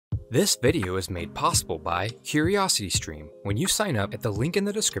This video is made possible by CuriosityStream. When you sign up at the link in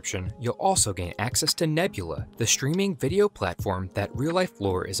the description, you'll also gain access to Nebula, the streaming video platform that Real Life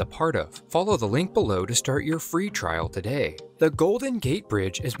Lore is a part of. Follow the link below to start your free trial today. The Golden Gate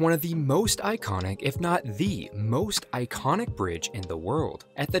Bridge is one of the most iconic, if not the most iconic bridge in the world.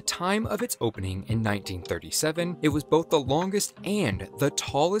 At the time of its opening in 1937, it was both the longest and the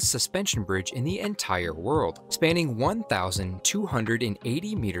tallest suspension bridge in the entire world, spanning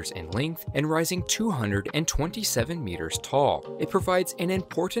 1,280 meters in length and rising 227 meters tall. It provides an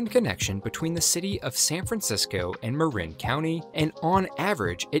important connection between the city of San Francisco and Marin County, and on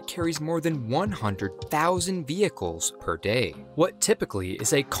average, it carries more than 100,000 vehicles per day. What typically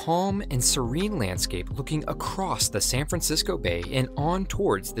is a calm and serene landscape looking across the San Francisco Bay and on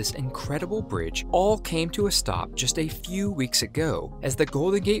towards this incredible bridge all came to a stop just a few weeks ago, as the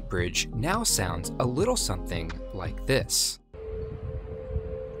Golden Gate Bridge now sounds a little something like this.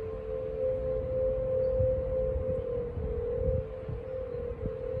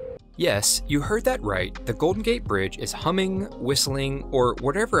 Yes, you heard that right. The Golden Gate Bridge is humming, whistling, or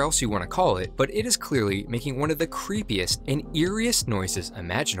whatever else you want to call it, but it is clearly making one of the creepiest and eeriest noises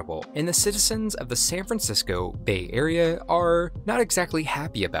imaginable, and the citizens of the San Francisco Bay Area are not exactly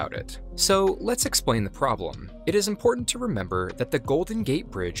happy about it. So let's explain the problem. It is important to remember that the Golden Gate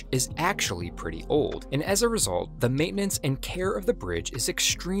Bridge is actually pretty old, and as a result, the maintenance and care of the bridge is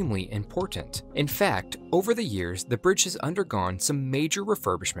extremely important. In fact, over the years, the bridge has undergone some major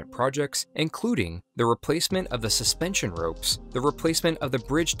refurbishment projects, including the replacement of the suspension ropes, the replacement of the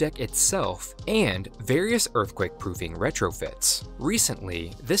bridge deck itself, and various earthquake-proofing retrofits.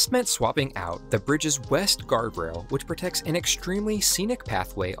 Recently, this meant swapping out the bridge's west guardrail, which protects an extremely scenic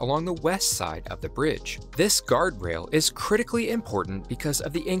pathway along the west side of the bridge. This guardrail is critically important because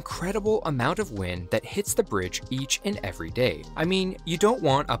of the incredible amount of wind that hits the bridge each and every day. I mean, you don't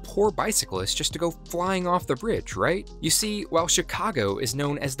want a poor bicyclist just to go flying off the bridge, right? You see, while Chicago is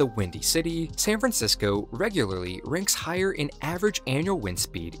known as the Windy City, San Francisco regularly ranks higher in average annual wind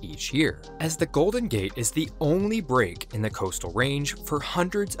speed each year. As the Golden Gate is the only break in the coastal range for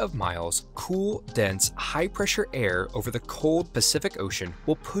hundreds of miles, cool, dense, high-pressure air over the cold Pacific Ocean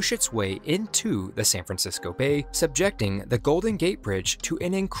will push its way into the San Francisco Bay, subjecting the Golden Gate Bridge to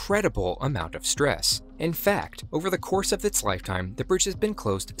an incredible amount of stress. In fact, over the course of its lifetime, the bridge has been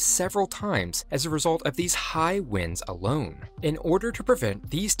closed several times as a result of these high winds alone. In order to prevent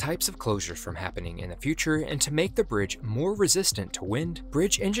these types of closures from happening in the future and to make the bridge more resistant to wind,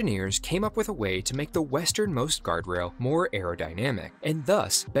 bridge engineers came up with a way to make the westernmost guardrail more aerodynamic, and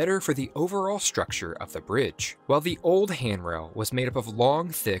thus better for the overall structure of the bridge. While the old handrail was made up of long,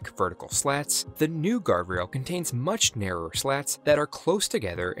 thick vertical slats, the new guardrail contains much narrower slats that are close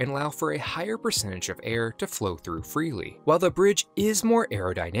together and allow for a higher percentage of air to flow through freely. While the bridge is more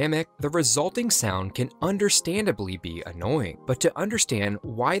aerodynamic, the resulting sound can understandably be annoying. But to understand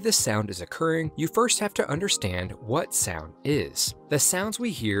why this sound is occurring, you first have to understand what sound is. The sounds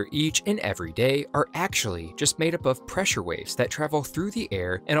we hear each and every day are actually just made up of pressure waves that travel through the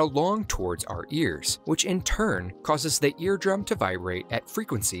air and along towards our ears, which in turn causes the eardrum to vibrate at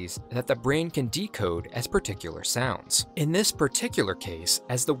frequencies that the brain can decode as particular sounds. In this particular case,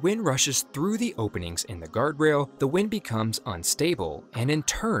 as the wind rushes through the openings in the guardrail, the wind becomes unstable, and in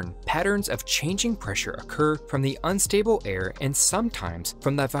turn, patterns of changing pressure occur from the unstable air and sometimes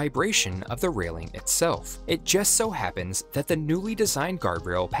from the vibration of the railing itself. It just so happens that the newly designed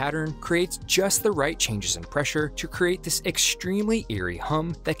guardrail pattern creates just the right changes in pressure to create this extremely eerie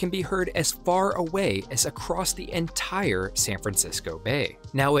hum that can be heard as far away as across the entire San Francisco Bay.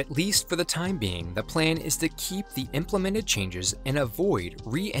 Now, at least for the time being, the plan is to keep the implemented changes and avoid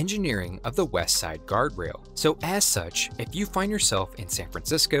re-engineering of the west side guardrail. So as such, if you find yourself in San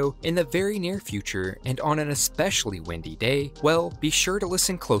Francisco in the very near future and on an especially windy day, well, be sure to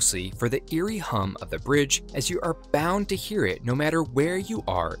listen closely for the eerie hum of the bridge, as you are bound to hear it no matter where you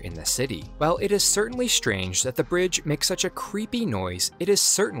are in the city. While it is certainly strange that the bridge makes such a creepy noise, it is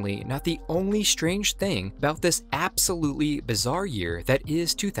certainly not the only strange thing about this absolutely bizarre year that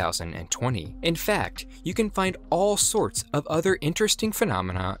is 2020. In fact, you can find all sorts of other interesting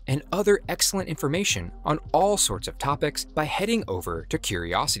phenomena and other excellent information on all sorts of topics by heading over to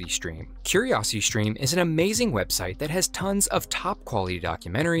CuriosityStream. CuriosityStream is an amazing website that has tons of top quality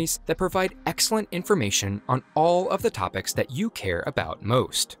documentaries that provide excellent information on all of the topics that you care about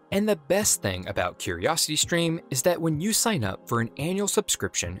most. And the best thing about CuriosityStream is that when you sign up for an annual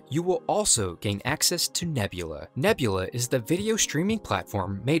subscription, you will also gain access to Nebula. Nebula is the video streaming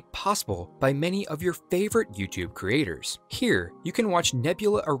platform made possible by many of your favorite YouTube creators. Here, you can watch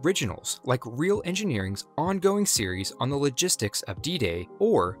Nebula originals like Real Engineering's ongoing series on the logistics of D-Day,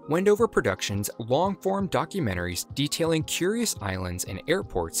 or Wendover Productions' long-form documentaries detailing curious islands and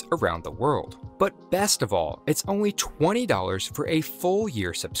airports around the world. But best of all, it's only $20 for a full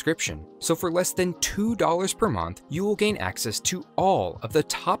year subscription. So for less than $2 per month, you will gain access to all of the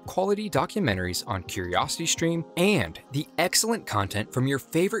top quality documentaries on CuriosityStream and the excellent content from your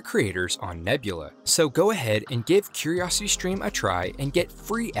favorite creators on Nebula. So go ahead and give CuriosityStream a try and get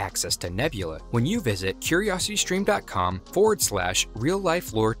free access to Nebula when you visit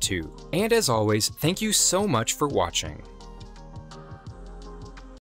curiositystream.com/real-life lore 2. And as always, thank you so much for watching.